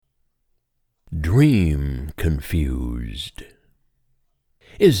dream confused.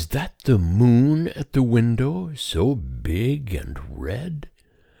 Is that the moon at the window, so big and red?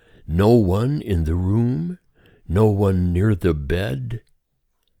 No one in the room, no one near the bed?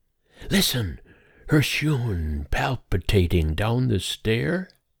 Listen, her shoon palpitating down the stair?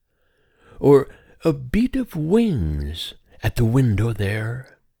 Or a beat of wings at the window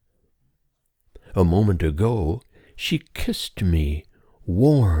there? A moment ago she kissed me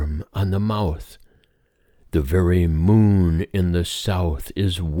warm on the mouth. The very moon in the south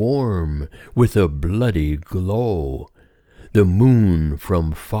is warm with a bloody glow, the moon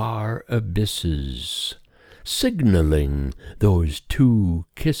from far abysses, signaling those two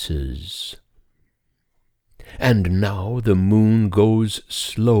kisses. And now the moon goes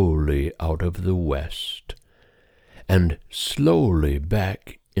slowly out of the west, and slowly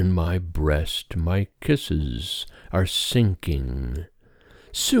back in my breast my kisses are sinking,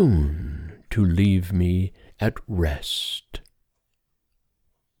 soon to leave me at rest.